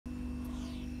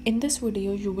In this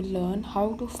video, you will learn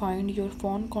how to find your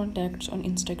phone contacts on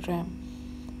Instagram.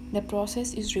 The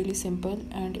process is really simple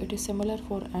and it is similar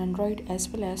for Android as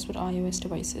well as for iOS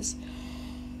devices.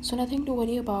 So nothing to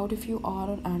worry about if you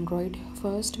are on Android.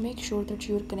 First, make sure that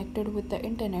you are connected with the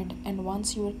internet, and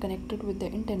once you are connected with the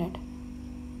internet,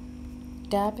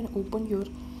 tap and open your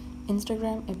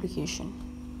Instagram application.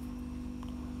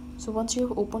 So once you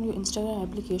have opened your Instagram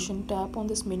application, tap on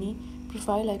this mini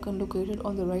profile icon located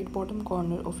on the right bottom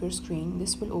corner of your screen.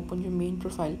 This will open your main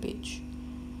profile page.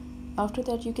 After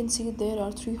that, you can see there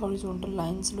are 3 horizontal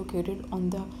lines located on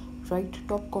the right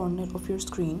top corner of your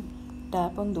screen.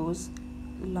 Tap on those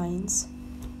lines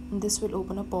and this will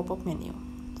open a pop-up menu.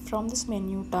 From this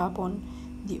menu, tap on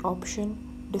the option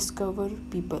Discover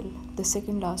People, the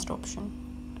second last option.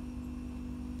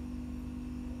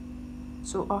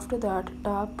 So after that,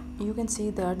 you can see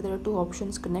that there are 2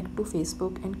 options, Connect to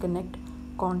Facebook and Connect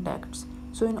Contacts.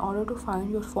 So in order to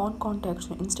find your phone contacts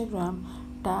on Instagram,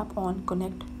 tap on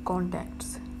Connect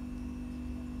Contacts.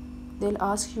 They'll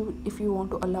ask you if you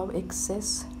want to allow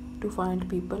access to find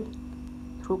people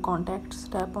through contacts.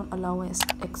 Tap on Allow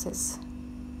Access.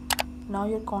 Now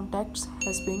your contacts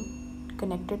has been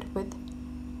connected with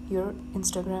your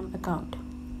Instagram account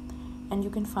and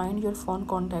you can find your phone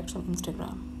contacts on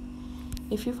Instagram.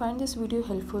 If you find this video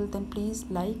helpful, then please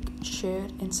like, share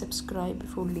and subscribe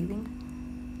before leaving.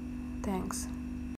 Thanks.